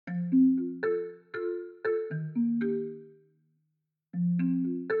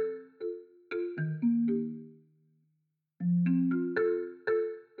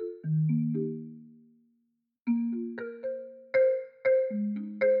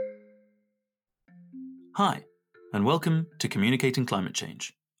Hi, and welcome to Communicating Climate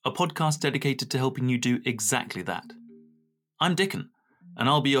Change, a podcast dedicated to helping you do exactly that. I'm Dickon, and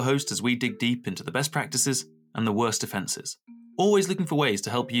I'll be your host as we dig deep into the best practices and the worst offences, always looking for ways to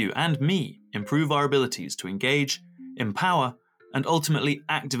help you and me improve our abilities to engage, empower, and ultimately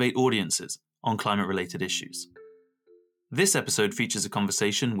activate audiences on climate-related issues. This episode features a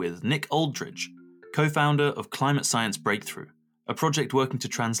conversation with Nick Oldridge, co-founder of Climate Science Breakthrough, a project working to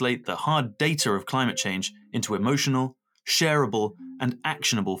translate the hard data of climate change into emotional, shareable, and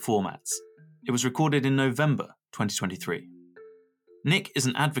actionable formats. It was recorded in November 2023. Nick is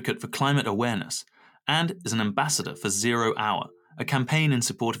an advocate for climate awareness and is an ambassador for 0 Hour, a campaign in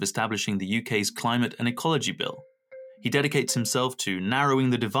support of establishing the UK's Climate and Ecology Bill. He dedicates himself to narrowing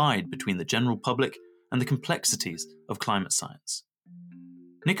the divide between the general public and the complexities of climate science.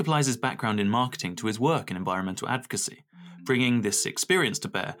 Nick applies his background in marketing to his work in environmental advocacy, bringing this experience to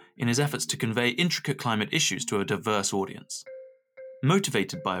bear in his efforts to convey intricate climate issues to a diverse audience.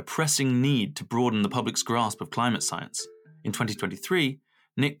 Motivated by a pressing need to broaden the public's grasp of climate science, in 2023,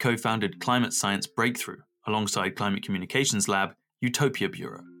 Nick co-founded Climate Science Breakthrough alongside Climate Communications Lab Utopia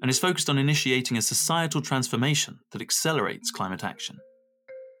Bureau, and is focused on initiating a societal transformation that accelerates climate action.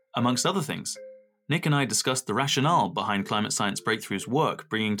 Amongst other things, Nick and I discussed the rationale behind Climate Science Breakthrough's work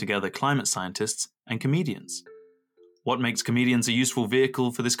bringing together climate scientists and comedians, what makes comedians a useful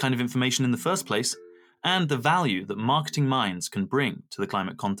vehicle for this kind of information in the first place, and the value that marketing minds can bring to the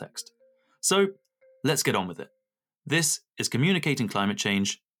climate context. So, let's get on with it. This is Communicating Climate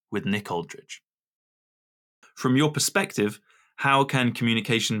Change with Nick Oldridge. From your perspective, how can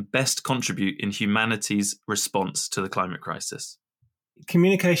communication best contribute in humanity's response to the climate crisis?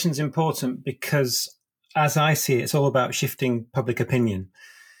 Communication is important because, as I see it, it's all about shifting public opinion.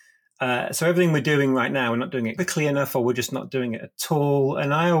 So everything we're doing right now, we're not doing it quickly enough, or we're just not doing it at all.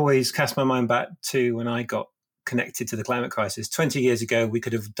 And I always cast my mind back to when I got connected to the climate crisis. 20 years ago, we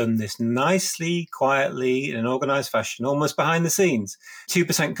could have done this nicely, quietly, in an organised fashion, almost behind the scenes,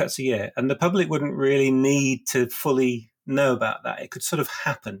 2% cuts a year. And the public wouldn't really need to fully know about that. It could sort of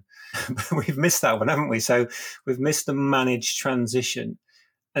happen. But we've missed that one, haven't we? So we've missed the managed transition.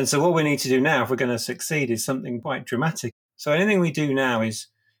 And so what we need to do now, if we're going to succeed, is something quite dramatic. So anything we do now is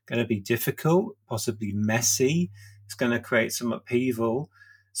going to be difficult, possibly messy. It's going to create some upheaval.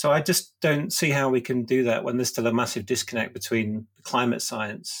 So I just don't see how we can do that when there's still a massive disconnect between climate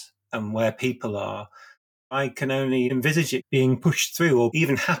science and where people are. I can only envisage it being pushed through or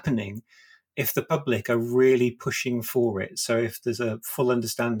even happening if the public are really pushing for it. So if there's a full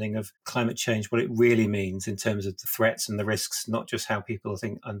understanding of climate change, what it really means in terms of the threats and the risks, not just how people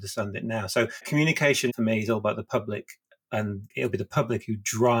understand it now. So communication for me is all about the public, and it'll be the public who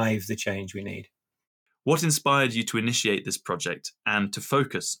drive the change we need. What inspired you to initiate this project and to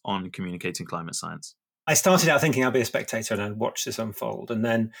focus on communicating climate science? I started out thinking I'd be a spectator and I'd watch this unfold. And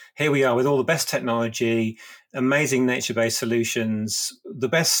then here we are with all the best technology, amazing nature-based solutions, the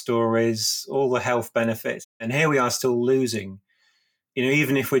best stories, all the health benefits. And here we are still losing. You know,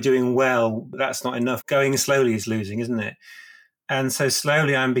 even if we're doing well, that's not enough. Going slowly is losing, isn't it? And so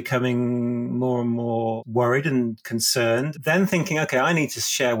slowly I'm becoming more and more worried and concerned, then thinking, okay, I need to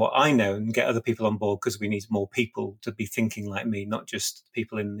share what I know and get other people on board because we need more people to be thinking like me, not just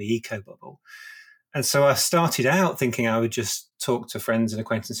people in the eco bubble. And so I started out thinking I would just talk to friends and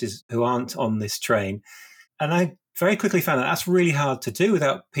acquaintances who aren't on this train. And I very quickly found that that's really hard to do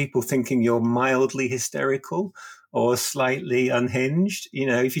without people thinking you're mildly hysterical or slightly unhinged. You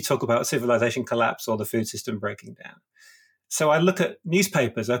know, if you talk about civilization collapse or the food system breaking down. So I look at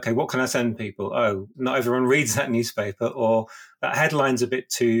newspapers. Okay, what can I send people? Oh, not everyone reads that newspaper, or that headline's a bit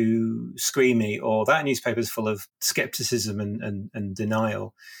too screamy, or that newspaper's full of skepticism and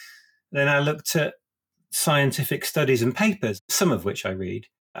denial. Then I looked at scientific studies and papers, some of which I read.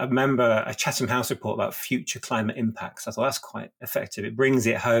 I remember a Chatham House report about future climate impacts. I thought that's quite effective. It brings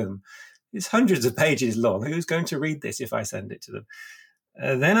it home. It's hundreds of pages long. Who's going to read this if I send it to them?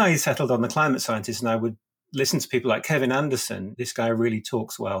 Then I settled on the climate scientists, and I would listen to people like Kevin Anderson. This guy really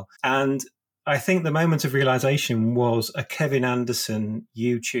talks well. And I think the moment of realization was a Kevin Anderson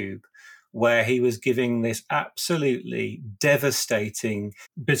YouTube, where he was giving this absolutely devastating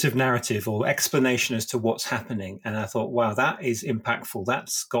bit of narrative or explanation as to what's happening. And I thought, wow, that is impactful.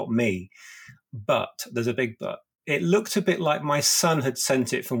 That's got me. But there's a big but. It looked a bit like my son had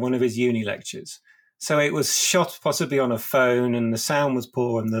sent it from one of his uni lectures. So it was shot possibly on a phone, and the sound was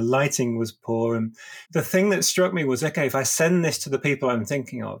poor and the lighting was poor. And the thing that struck me was, okay, if I send this to the people I'm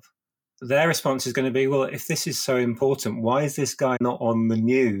thinking of, their response is going to be, well, if this is so important, why is this guy not on the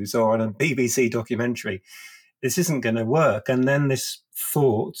news or on a BBC documentary? this isn't going to work. And then this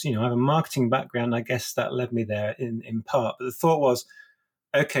thought, I have a marketing background, I guess that led me there in part. But the thought was,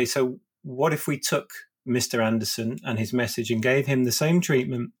 okay, so what if we took Mr. Anderson and his message and gave him the same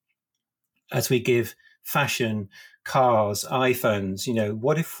treatment as we give fashion, cars, iPhones?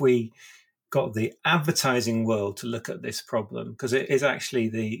 What if we got the advertising world to look at this problem? Because it is actually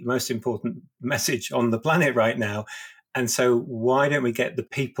the most important message on the planet right now. And so why don't we get the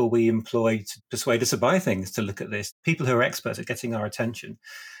people we employ to persuade us to buy things to look at this? People who are experts at getting our attention.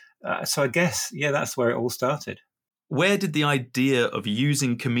 So I guess, that's where it all started. Where did the idea of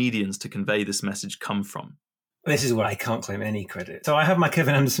using comedians to convey this message come from? This is where I can't claim any credit. So I have my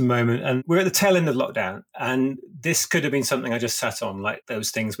Kevin Anderson moment, and we're at the tail end of lockdown. And this could have been something I just sat on, like those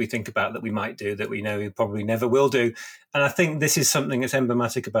things we think about that we might do that we know we probably never will do. And I think this is something that's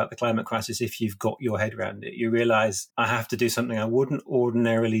emblematic about the climate crisis. If you've got your head around it, you realize I have to do something I wouldn't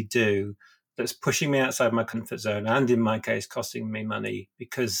ordinarily do that's pushing me outside my comfort zone and, in my case, costing me money.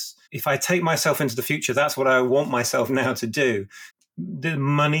 Because if I take myself into the future, that's what I want myself now to do. The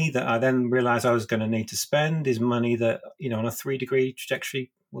money that I then realized I was going to need to spend is money that, on a 3-degree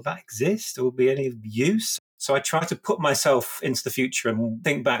trajectory, will that exist? Or will be any use? So I try to put myself into the future and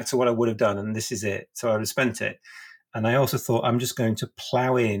think back to what I would have done, and this is it. So I would have spent it. And I also thought, I'm just going to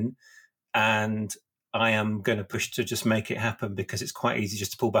plow in and I am going to push to just make it happen, because it's quite easy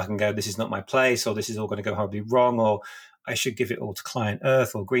just to pull back and go, this is not my place, or this is all going to go horribly wrong, or I should give it all to Client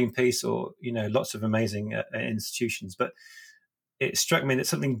Earth or Greenpeace or, lots of amazing institutions. But it struck me that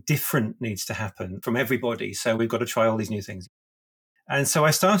something different needs to happen from everybody. So we've got to try all these new things. And so I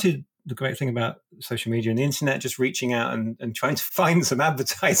started, the great thing about social media and the internet, just reaching out and trying to find some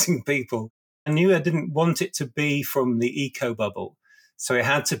advertising people. I knew I didn't want it to be from the eco bubble. So it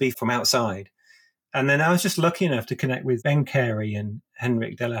had to be from outside. And then I was just lucky enough to connect with Ben Carey and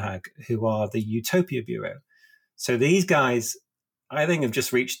Henrik Delahag, who are the Utopia Bureau. So these guys, I think, have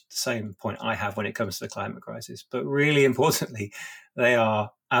just reached the same point I have when it comes to the climate crisis. But really importantly, they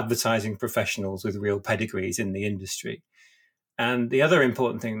are advertising professionals with real pedigrees in the industry. And the other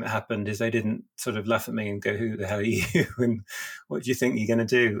important thing that happened is they didn't sort of laugh at me and go, who the hell are you? And what do you think you're going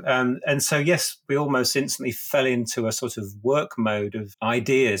to do? And so, yes, we almost instantly fell into a sort of work mode of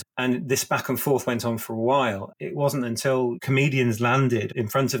ideas. And this back and forth went on for a while. It wasn't until comedians landed in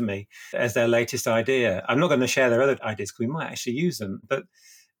front of me as their latest idea. I'm not going to share their other ideas because we might actually use them. But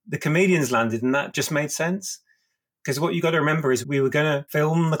the comedians landed, and that just made sense. Because what you got to remember is we were going to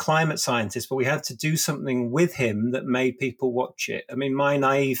film the climate scientist, but we had to do something with him that made people watch it. I mean, my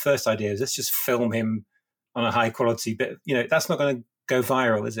naive first idea is let's just film him on a high quality bit. That's not going to go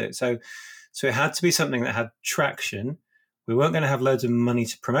viral, is it? So it had to be something that had traction. We weren't going to have loads of money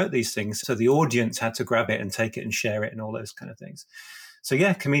to promote these things. So the audience had to grab it and take it and share it and all those kind of things. So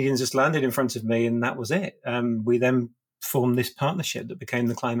yeah, comedians just landed in front of me, and that was it. We then formed this partnership that became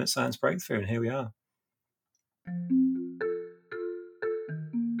the Climate Science Breakthrough, and here we are.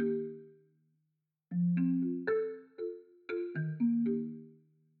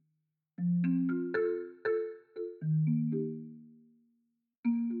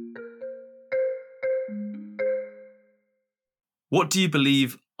 What do you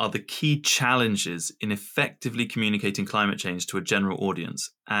believe are the key challenges in effectively communicating climate change to a general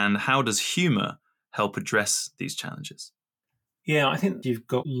audience, and how does humour help address these challenges? Yeah, I think you've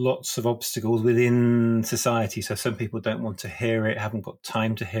got lots of obstacles within society. So some people don't want to hear it, haven't got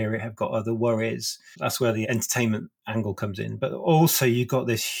time to hear it, have got other worries. That's where the entertainment angle comes in. But also you've got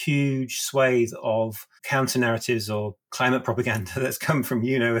this huge swathe of counter narratives or climate propaganda that's come from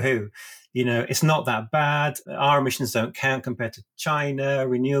who. It's not that bad. Our emissions don't count compared to China.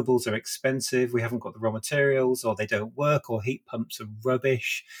 Renewables are expensive. We haven't got the raw materials, or they don't work, or heat pumps are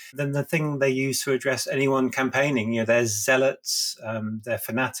rubbish. Then the thing they use to address anyone campaigning, they're zealots, they're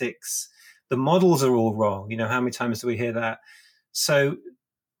fanatics. The models are all wrong. How many times do we hear that? So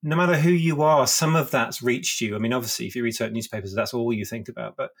no matter who you are, some of that's reached you. I mean, obviously, if you read certain newspapers, that's all you think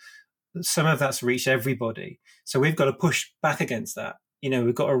about. But some of that's reached everybody. So we've got to push back against that.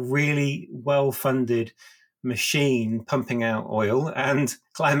 We've got a really well-funded machine pumping out oil and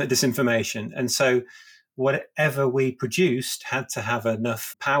climate disinformation. And so whatever we produced had to have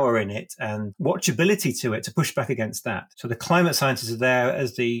enough power in it and watchability to it to push back against that. So the climate scientists are there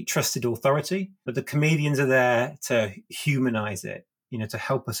as the trusted authority, but the comedians are there to humanize it, to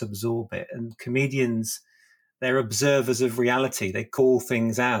help us absorb it. And comedians, they're observers of reality. They call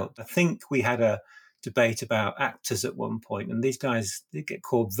things out. I think we had a debate about actors at one point, and these guys, they get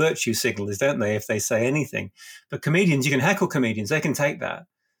called virtue signalers, don't they, if they say anything. But comedians, you can heckle comedians, they can take that.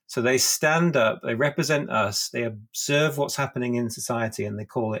 So they stand up, they represent us, they observe what's happening in society and they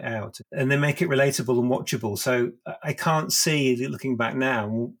call it out and they make it relatable and watchable. So I can't see, looking back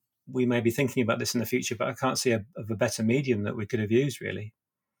now, we may be thinking about this in the future, but I can't see of a better medium that we could have used, really.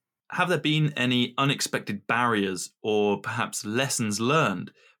 Have there been any unexpected barriers or perhaps lessons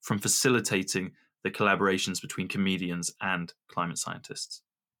learned from facilitating the collaborations between comedians and climate scientists?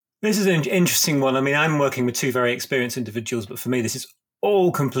 This is an interesting one. I mean, I'm working with two very experienced individuals, but for me, this is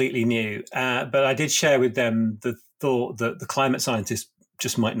all completely new. But I did share with them the thought that the climate scientists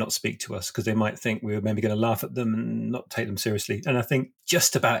just might not speak to us because they might think we were maybe going to laugh at them and not take them seriously. And I think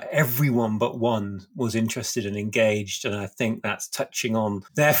just about everyone but one was interested and engaged. And I think that's touching on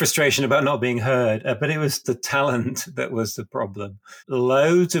their frustration about not being heard. But it was the talent that was the problem.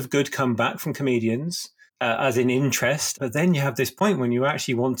 Loads of good comeback from comedians. As in interest. But then you have this point when you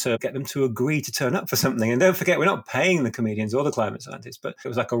actually want to get them to agree to turn up for something. And don't forget, we're not paying the comedians or the climate scientists, but it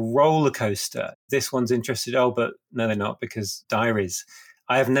was like a roller coaster. This one's interested. Oh, but no, they're not, because diaries.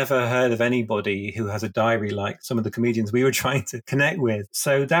 I have never heard of anybody who has a diary like some of the comedians we were trying to connect with.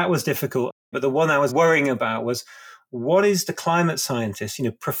 So that was difficult. But the one I was worrying about was, what is the climate scientist,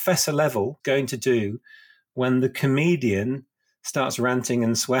 professor level, going to do when the comedian starts ranting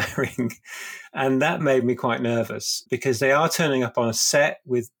and swearing? And that made me quite nervous because they are turning up on a set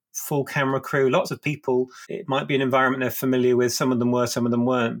with full camera crew, lots of people. It might be an environment they're familiar with. Some of them were, some of them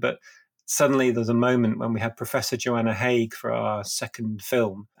weren't. But suddenly there's a moment when we had Professor Joanna Haigh for our second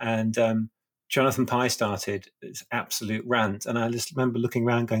film, and Jonathan Pye started this absolute rant. And I just remember looking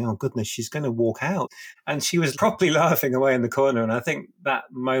around going, oh, goodness, she's going to walk out. And she was properly laughing away in the corner. And I think that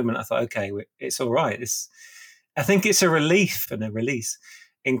moment I thought, okay, it's all right. I think it's a relief and a release.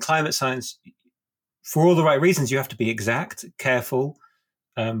 In climate science, for all the right reasons, you have to be exact, careful,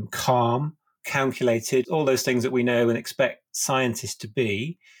 calm, calculated, all those things that we know and expect scientists to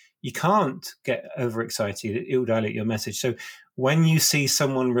be. You can't get overexcited. It will dilute your message. So when you see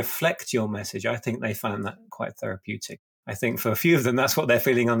someone reflect your message, I think they found that quite therapeutic. I think for a few of them, that's what they're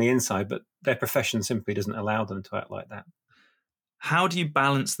feeling on the inside, but their profession simply doesn't allow them to act like that. How do you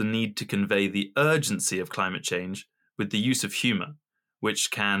balance the need to convey the urgency of climate change with the use of humour, which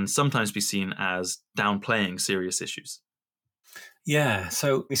can sometimes be seen as downplaying serious issues? Yeah,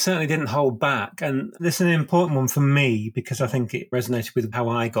 so we certainly didn't hold back. And this is an important one for me because I think it resonated with how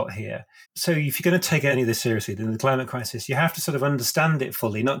I got here. So if you're going to take any of this seriously, the climate crisis, you have to sort of understand it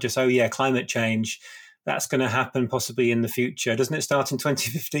fully, not just, oh yeah, climate change, that's going to happen possibly in the future. Doesn't it start in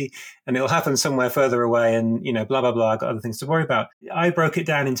 2050 and it'll happen somewhere further away and, blah, blah, blah, I've got other things to worry about. I broke it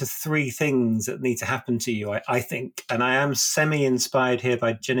down into 3 things that need to happen to you, I think. And I am semi-inspired here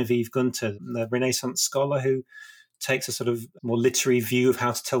by Genevieve Gunter, the Renaissance scholar who takes a sort of more literary view of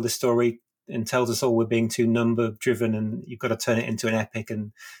how to tell this story and tells us all we're being too number driven and you've got to turn it into an epic.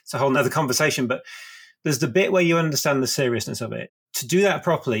 And it's a whole nother conversation. But there's the bit where you understand the seriousness of it. To do that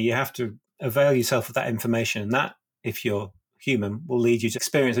properly, you have to avail yourself of that information. And that, if you're human, will lead you to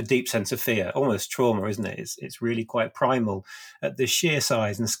experience a deep sense of fear, almost trauma, isn't it? It's really quite primal at the sheer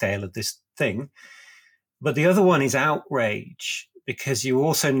size and scale of this thing. But the other one is outrage, because you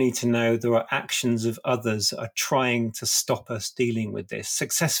also need to know there are actions of others that are trying to stop us dealing with this,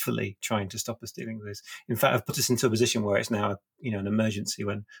 successfully trying to stop us dealing with this. In fact, I've put us into a position where it's now, an emergency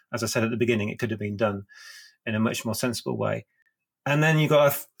when, as I said at the beginning, it could have been done in a much more sensible way. And then you've got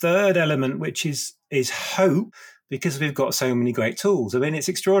a third element, which is hope, because we've got so many great tools. I mean, it's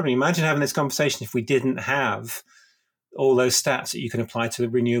extraordinary. Imagine having this conversation if we didn't have all those stats that you can apply to the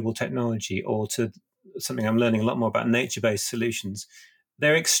renewable technology or to something I'm learning a lot more about, nature-based solutions.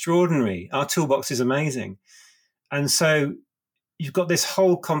 They're extraordinary. Our toolbox is amazing. And so you've got this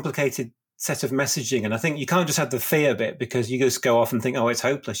whole complicated set of messaging. And I think you can't just have the fear bit because you just go off and think, oh, it's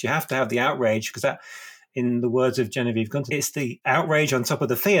hopeless. You have to have the outrage because that, in the words of Genevieve Gunter, it's the outrage on top of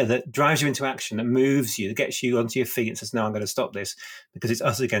the fear that drives you into action, that moves you, that gets you onto your feet and says, no, I'm going to stop this because it's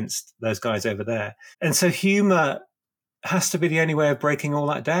us against those guys over there. And so humor has to be the only way of breaking all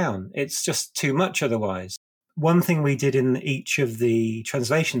that down. It's just too much otherwise. One thing we did in each of the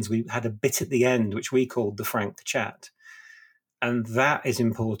translations, we had a bit at the end, which we called the frank chat. And that is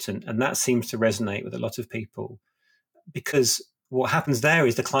important. And that seems to resonate with a lot of people because what happens there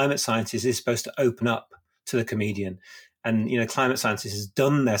is the climate scientist is supposed to open up to the comedian. And, climate scientists has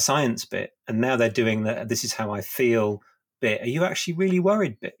done their science bit and now they're doing the, this is how I feel bit. Are you actually really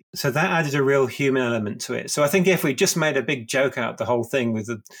worried bit? So that added a real human element to it. So I think if we just made a big joke out of the whole thing with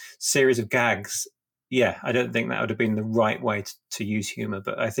a series of gags, I don't think that would have been the right way to use humor.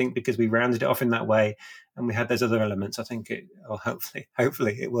 But I think because we rounded it off in that way and we had those other elements, I think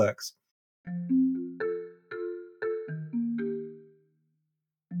hopefully it works.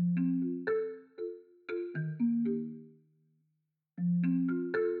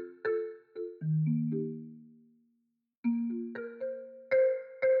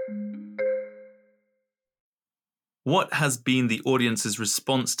 What has been the audience's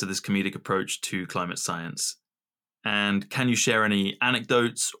response to this comedic approach to climate science? And can you share any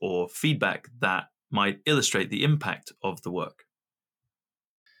anecdotes or feedback that might illustrate the impact of the work?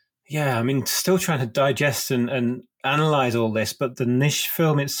 Yeah, I mean, still trying to digest and analyze all this, but the niche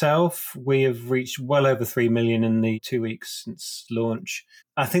film itself, we have reached well over 3 million in the 2 weeks since launch.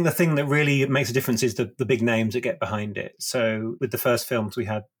 I think the thing that really makes a difference is the big names that get behind it. So with the first films, we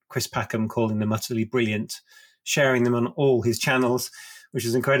had Chris Packham calling them utterly brilliant, sharing them on all his channels, which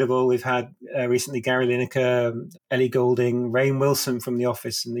is incredible. We've had recently Gary Lineker, Ellie Goulding, Rainn Wilson from The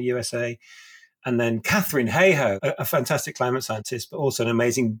Office in the USA, and then Catherine Hayhoe, a fantastic climate scientist, but also an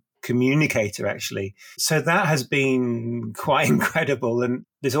amazing communicator, actually. So that has been quite incredible. And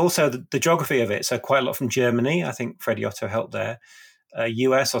there's also the geography of it. So quite a lot from Germany. I think Freddie Otto helped there.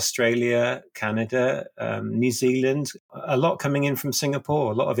 US, Australia, Canada, New Zealand, a lot coming in from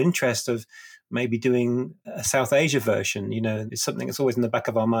Singapore, a lot of interest of maybe doing a South Asia version. You know, it's something that's always in the back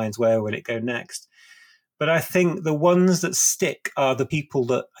of our minds. Where will it go next? But I think the ones that stick are the people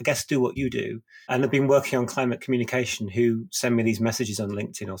that, I guess, do what you do and have been working on climate communication, who send me these messages on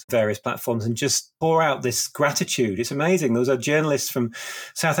LinkedIn or various platforms and just pour out this gratitude. It's amazing. There was a journalist from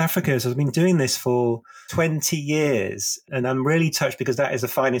South Africa who's been doing this for 20 years. And I'm really touched because that is the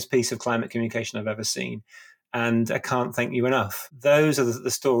finest piece of climate communication I've ever seen. And I can't thank you enough. Those are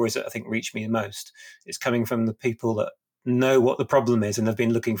the stories that I think reach me the most. It's coming from the people that know what the problem is and have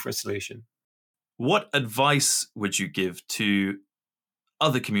been looking for a solution. What advice would you give to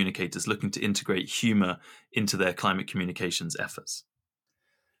other communicators looking to integrate humour into their climate communications efforts?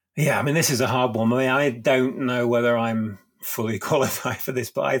 Yeah, I mean, this is a hard one. I mean, I don't know whether I'm fully qualified for this,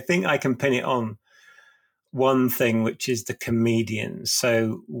 but I think I can pin it on one thing, which is the comedians.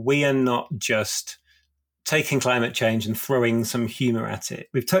 So we are not just taking climate change and throwing some humour at it.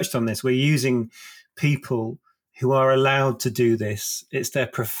 We've touched on this. We're using people who are allowed to do this. It's their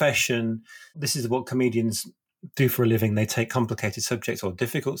profession. This is what comedians do for a living. They take complicated subjects or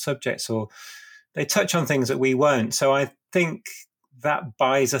difficult subjects, or they touch on things that we won't. So I think that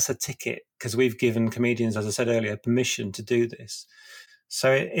buys us a ticket because we've given comedians, as I said earlier, permission to do this.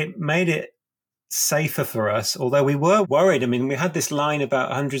 So it made it safer for us, although we were worried. I mean, we had this line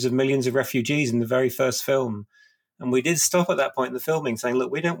about hundreds of millions of refugees in the very first film. And we did stop at that point in the filming saying,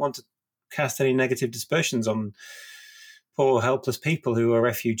 look, we don't want to cast any negative dispersions on poor, helpless people who are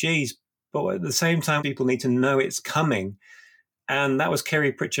refugees. But at the same time, people need to know it's coming. And that was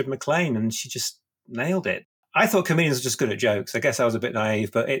Kerry Pritchard McLean, and she just nailed it. I thought comedians were just good at jokes. I guess I was a bit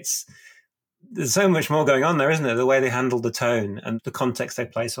naive, but there's so much more going on there, isn't there? The way they handle the tone and the context they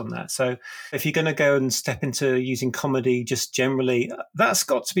place on that. So if you're going to go and step into using comedy just generally, that's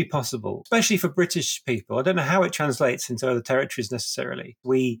got to be possible, especially for British people. I don't know how it translates into other territories necessarily.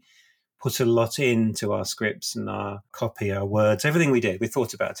 We put a lot into our scripts and our copy, our words, everything we did. We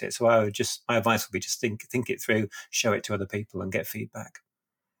thought about it. So my advice would be just think it through, show it to other people and get feedback.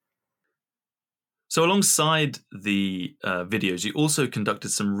 So alongside the videos, you also conducted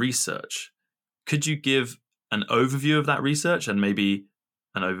some research. Could you give an overview of that research and maybe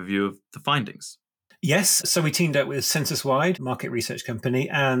an overview of the findings? Yes. So we teamed up with Census-Wide, market research company,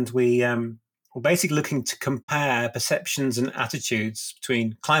 and we're basically looking to compare perceptions and attitudes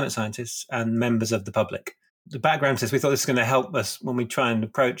between climate scientists and members of the public. The background says we thought this was going to help us when we try and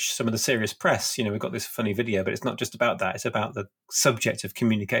approach some of the serious press. You know, we've got this funny video, but it's not just about that. It's about the subject of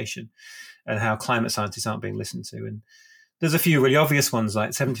communication and how climate scientists aren't being listened to. And there's a few really obvious ones,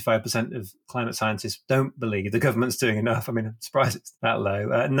 like 75% of climate scientists don't believe the government's doing enough. I mean, I'm surprised it's that low.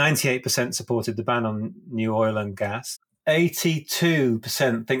 98% supported the ban on new oil and gas.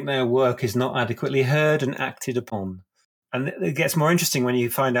 82% think their work is not adequately heard and acted upon. And it gets more interesting when you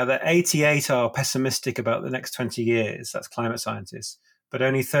find out that 88 are pessimistic about the next 20 years. That's climate scientists. But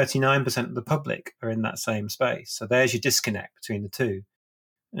only 39% of the public are in that same space. So there's your disconnect between the two.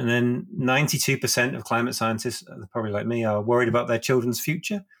 And then 92% of climate scientists, probably like me, are worried about their children's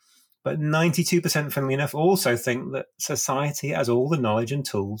future. But 92%, funnily enough, also think that society has all the knowledge and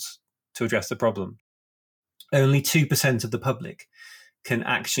tools to address the problem. Only 2% of the public can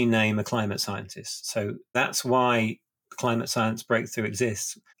actually name a climate scientist. So that's why climate science breakthrough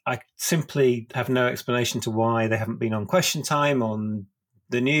exists. I simply have no explanation to why they haven't been on Question Time, on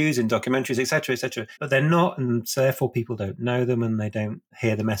the news, in documentaries, etc., etc. But they're not, and so therefore people don't know them and they don't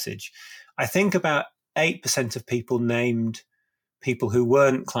hear the message. I think about 8% of people named people who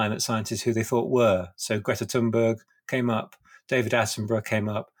weren't climate scientists who they thought were. So Greta Thunberg came up, David Attenborough came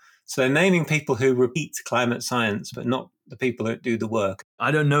up. So they're naming people who repeat climate science, but not the people that do the work.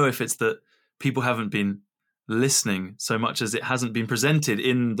 I don't know if it's that people haven't been listening so much as it hasn't been presented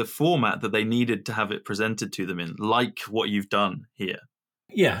in the format that they needed to have it presented to them in, like what you've done here.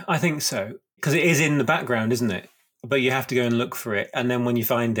 Yeah, I think so. Because it is in the background, isn't it? But you have to go and look for it. And then when you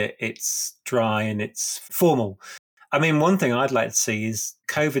find it, it's dry and it's formal. I mean, one thing I'd like to see is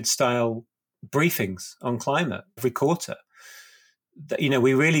COVID-style briefings on climate every quarter.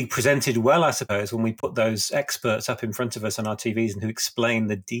 We really presented well, I suppose, when we put those experts up in front of us on our TVs and who explain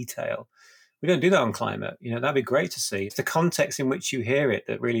the detail. We don't do that on climate. That'd be great to see. It's the context in which you hear it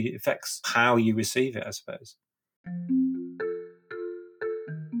that really affects how you receive it, I suppose.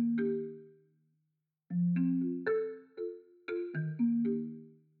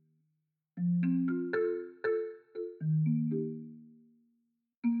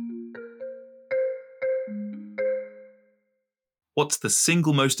 What's the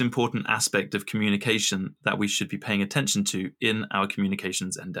single most important aspect of communication that we should be paying attention to in our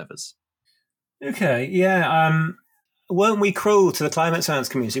communications endeavours? Okay, yeah. Weren't we cruel to the climate science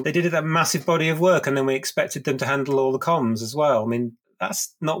community? They did a massive body of work and then we expected them to handle all the comms as well. I mean,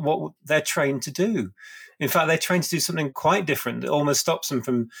 that's not what they're trained to do. In fact, they're trained to do something quite different that almost stops them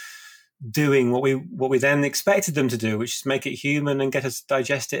from doing what we then expected them to do, which is make it human and get us to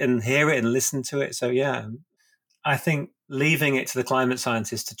digest it and hear it and listen to it. So, yeah, I think leaving it to the climate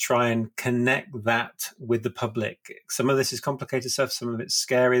scientists to try and connect that with the public. Some of this is complicated stuff. Some of it's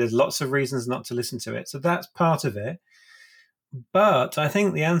scary. There's lots of reasons not to listen to it. So that's part of it. But I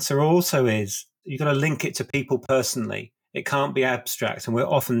think the answer also is you've got to link it to people personally. It can't be abstract. And we're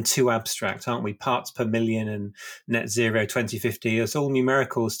often too abstract, aren't we? Parts per million and net zero 2050. It's all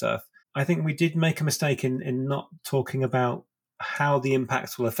numerical stuff. I think we did make a mistake in not talking about how the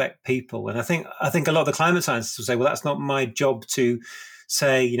impacts will affect people. And I think a lot of the climate scientists will say, well, that's not my job to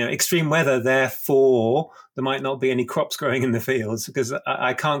say, extreme weather, therefore there might not be any crops growing in the fields because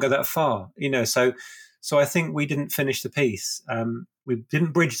I can't go that far, So I think we didn't finish the piece. We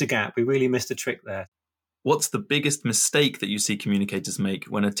didn't bridge the gap. We really missed a trick there. What's the biggest mistake that you see communicators make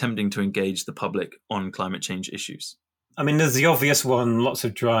when attempting to engage the public on climate change issues? I mean, there's the obvious one, lots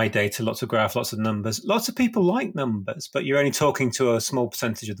of dry data, lots of graph, lots of numbers. Lots of people like numbers, but you're only talking to a small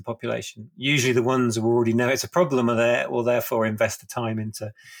percentage of the population. Usually the ones who already know it's a problem will therefore invest the time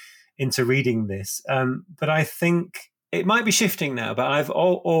into reading this. But I think it might be shifting now, but I've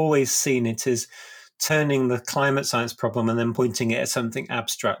always seen it as turning the climate science problem and then pointing it at something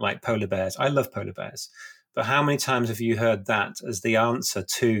abstract like polar bears. I love polar bears. But how many times have you heard that as the answer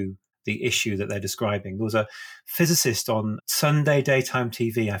to the issue that they're describing? There was a physicist on Sunday daytime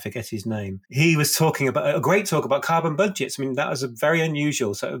TV, I forget his name. He was talking about a great talk about carbon budgets. I mean, that was a very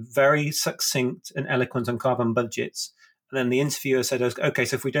unusual, so very succinct and eloquent on carbon budgets. And then the interviewer said, okay,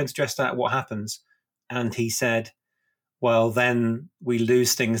 so if we don't address that, what happens? And he said, well, then we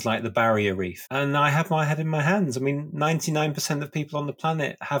lose things like the barrier reef. And I have my head in my hands. I mean, 99% of people on the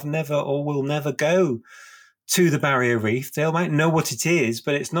planet have never or will never go to the barrier reef. They might know what it is,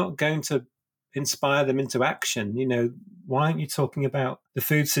 but it's not going to inspire them into action. Why aren't you talking about the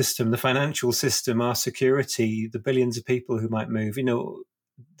food system, the financial system, our security, the billions of people who might move?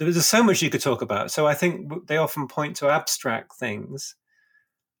 There's so much you could talk about. So I think they often point to abstract things.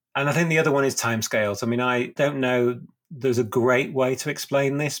 And I think the other one is timescales. I mean, I don't know there's a great way to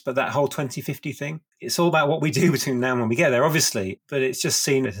explain this, but that whole 2050 thing, it's all about what we do between now and when we get there, obviously, but it's just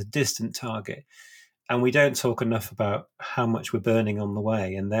seen as a distant target. And we don't talk enough about how much we're burning on the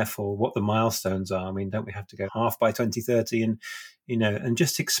way and therefore what the milestones are. I mean, don't we have to go half by 2030 and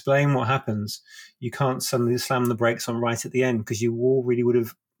just explain what happens? You can't suddenly slam the brakes on right at the end because you already would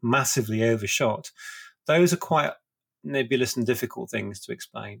have massively overshot. Those are quite nebulous and difficult things to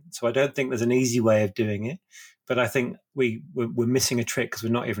explain. So I don't think there's an easy way of doing it, but I think we're missing a trick because we're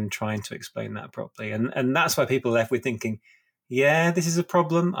not even trying to explain that properly. And that's why people are left with thinking, yeah, this is a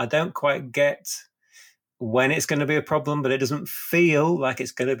problem. I don't quite get when it's going to be a problem, but it doesn't feel like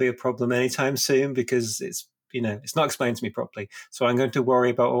it's going to be a problem anytime soon because it's not explained to me properly. So I'm going to worry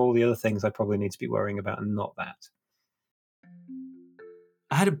about all the other things I probably need to be worrying about and not that.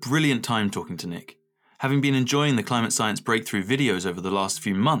 I had a brilliant time talking to Nick. Having been enjoying the climate science breakthrough videos over the last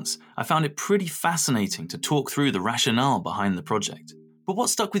few months, I found it pretty fascinating to talk through the rationale behind the project. But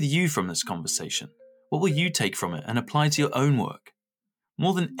what stuck with you from this conversation? What will you take from it and apply to your own work?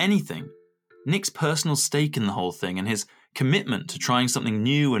 More than anything, Nick's personal stake in the whole thing and his commitment to trying something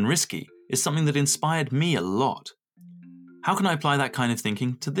new and risky is something that inspired me a lot. How can I apply that kind of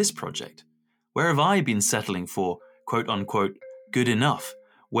thinking to this project? Where have I been settling for, quote-unquote, good enough,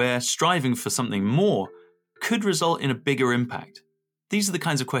 where striving for something more could result in a bigger impact? These are the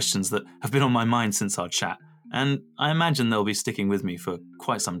kinds of questions that have been on my mind since our chat, and I imagine they'll be sticking with me for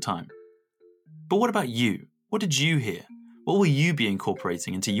quite some time. But what about you? What did you hear? What will you be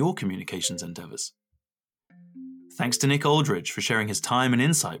incorporating into your communications endeavours? Thanks to Nick Oldridge for sharing his time and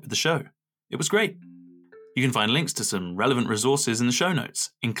insight with the show. It was great. You can find links to some relevant resources in the show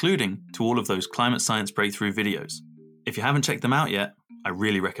notes, including to all of those climate science breakthrough videos. If you haven't checked them out yet, I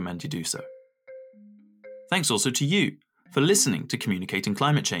really recommend you do so. Thanks also to you for listening to Communicating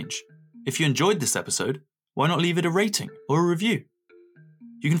Climate Change. If you enjoyed this episode, why not leave it a rating or a review?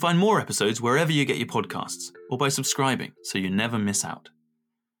 You can find more episodes wherever you get your podcasts, or by subscribing so you never miss out.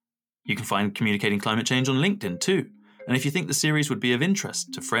 You can find Communicating Climate Change on LinkedIn too, and if you think the series would be of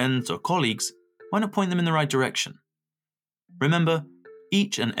interest to friends or colleagues, why not point them in the right direction? Remember,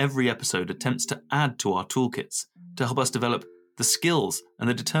 each and every episode attempts to add to our toolkits to help us develop the skills and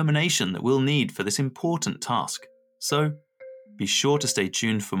the determination that we'll need for this important task. So, be sure to stay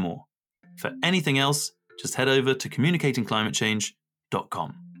tuned for more. For anything else, just head over to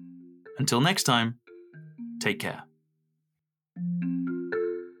communicatingclimatechange.com. Until next time, take care.